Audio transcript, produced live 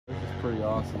pretty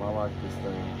awesome. I like this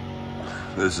thing.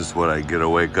 This is what I get to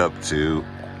wake up to.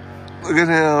 Look at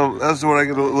him. That's what I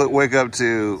get to wake up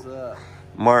to.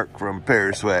 Mark from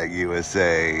Paraswag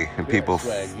USA. And people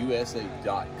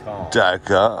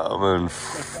PPGUSA.com. and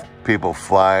people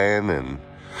flying and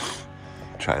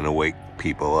trying to wake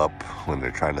people up when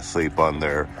they're trying to sleep on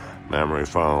their memory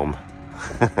foam.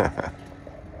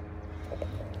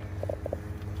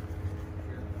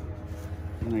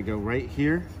 And I go right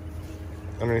here.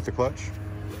 Underneath the clutch?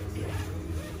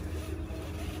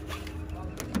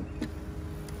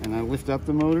 And I lift up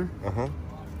the motor. Uh-huh.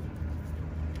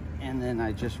 And then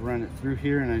I just run it through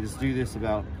here, and I just do this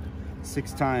about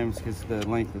 6 times because of the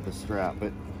length of the strap.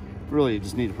 But really, you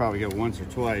just need to probably go once or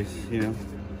twice, you know.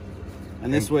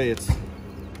 And this way it's...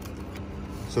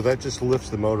 So that just lifts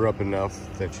the motor up enough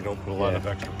that you don't put a lot of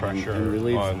extra pressure and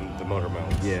relieves on the motor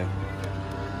mounts. Yeah.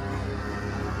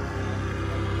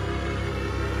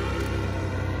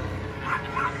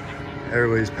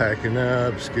 Everybody's packing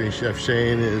up. Skinny Chef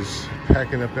Shane is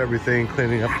packing up everything,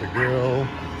 cleaning up the grill.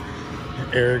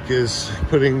 Eric is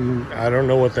putting, I don't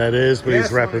know what that is, but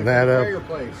he's wrapping that up.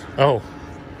 Fireplace. Oh,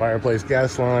 fireplace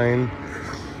gas line.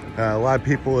 A lot of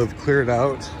people have cleared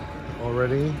out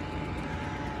already.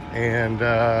 And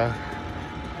Bad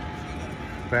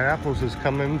Apples is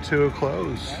coming to a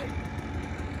close.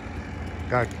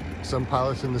 Got some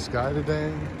pilots in the sky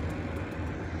today.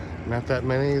 Not that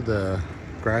many. The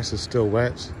grass is still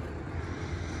wet.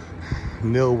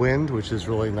 Nil wind, which is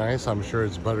really nice. I'm sure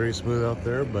it's buttery smooth out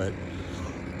there, but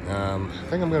I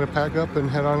think I'm going to pack up and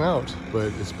head on out.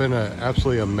 But it's been an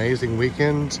absolutely amazing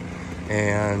weekend,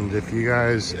 and if you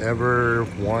guys ever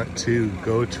want to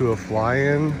go to a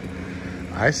fly-in,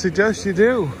 I suggest you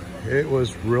do. It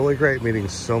was really great meeting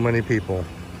so many people.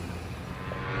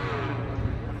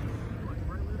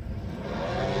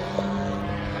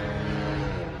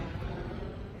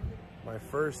 My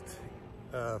first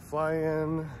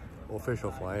fly-in,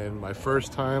 official fly-in, my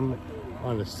first time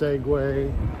on a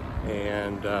Segway,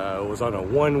 and was on a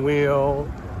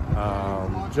one-wheel.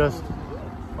 Just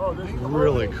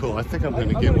really cool. I think I'm going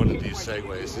to get one of these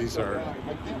Segways. These are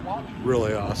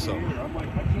really awesome.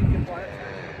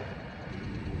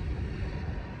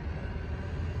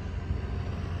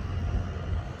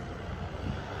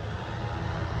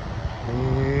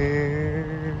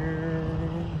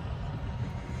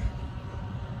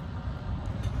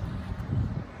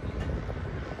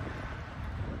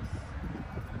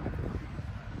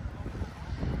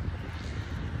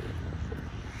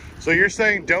 So you're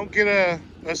saying don't get a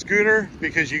scooter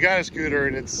because you got a scooter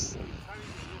and it's...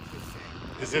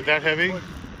 Is it that heavy? The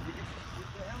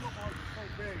handlebars are so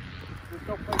big, there's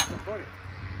no place to put it.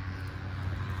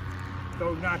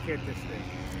 So not get this thing.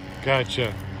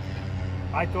 Gotcha.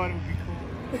 I thought it would be cool.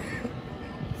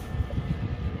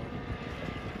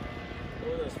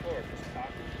 What are those for? Just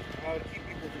talking? To keep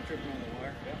people from tripping on the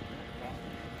wire. Yeah.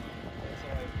 That's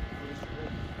all I used to do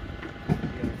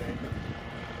the other day.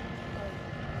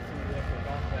 Somebody left their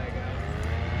golf bag out.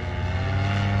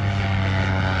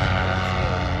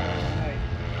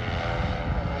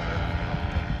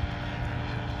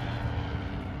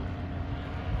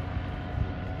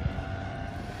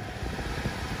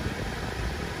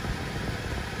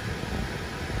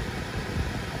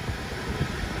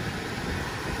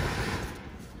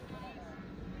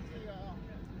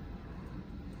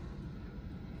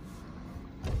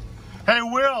 Hey,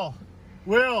 Will.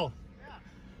 Yeah.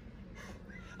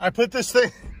 I put this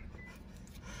thing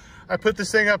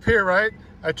up here, right?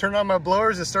 I turn on my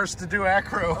blowers, it starts to do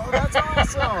acro. Oh, that's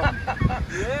awesome.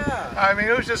 Yeah. I mean,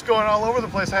 it was just going all over the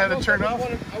place. I had to turn off.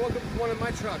 I woke up with one in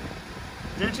my truck.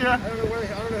 Did you? I don't know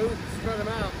who spread them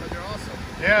out, but they're awesome.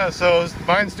 Yeah, so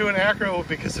mine's doing acro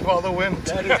because of all the wind.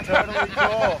 That is totally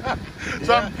cool.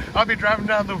 So yeah. I'll be driving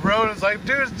down the road and it's like,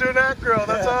 dude, it's doing acro.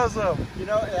 That's awesome. You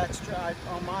know,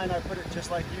 on mine I put it just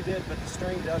like you did, but the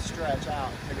string does stretch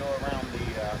out to go around the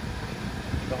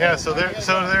yeah, so there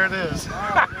it is.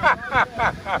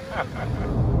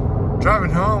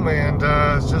 Driving home and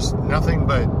it's just nothing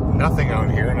but nothing out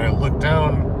here, and I look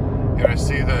down and I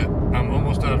see that I'm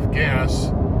almost out of gas,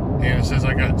 and it says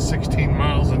I got 16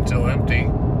 miles until empty.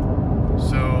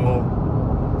 So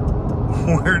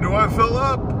where do I fill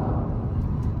up?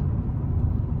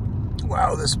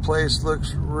 Wow, this place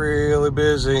looks really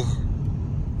busy.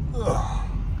 Ugh.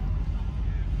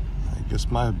 I guess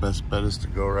my best bet is to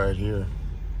go right here.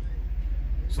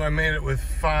 So I made it with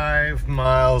 5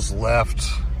 miles left.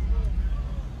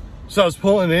 So I was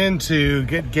pulling in to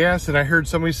get gas and I heard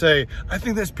somebody say, I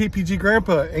think that's PPG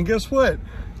Grandpa. And guess what?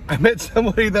 I met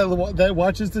somebody that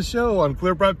watches the show on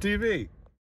Clear Prop TV.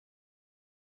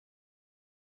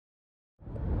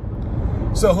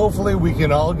 So hopefully we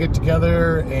can all get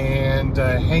together and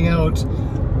hang out.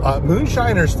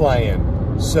 Moonshiners fly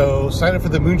in. So sign up for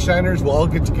the Moonshiners. We'll all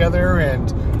get together and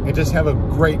just have a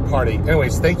great party.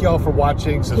 Anyways, thank you all for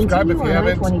watching. Subscribe if you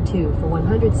haven't. Continue on I-22 for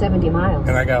 170 miles.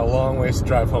 And I got a long ways to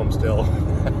drive home still.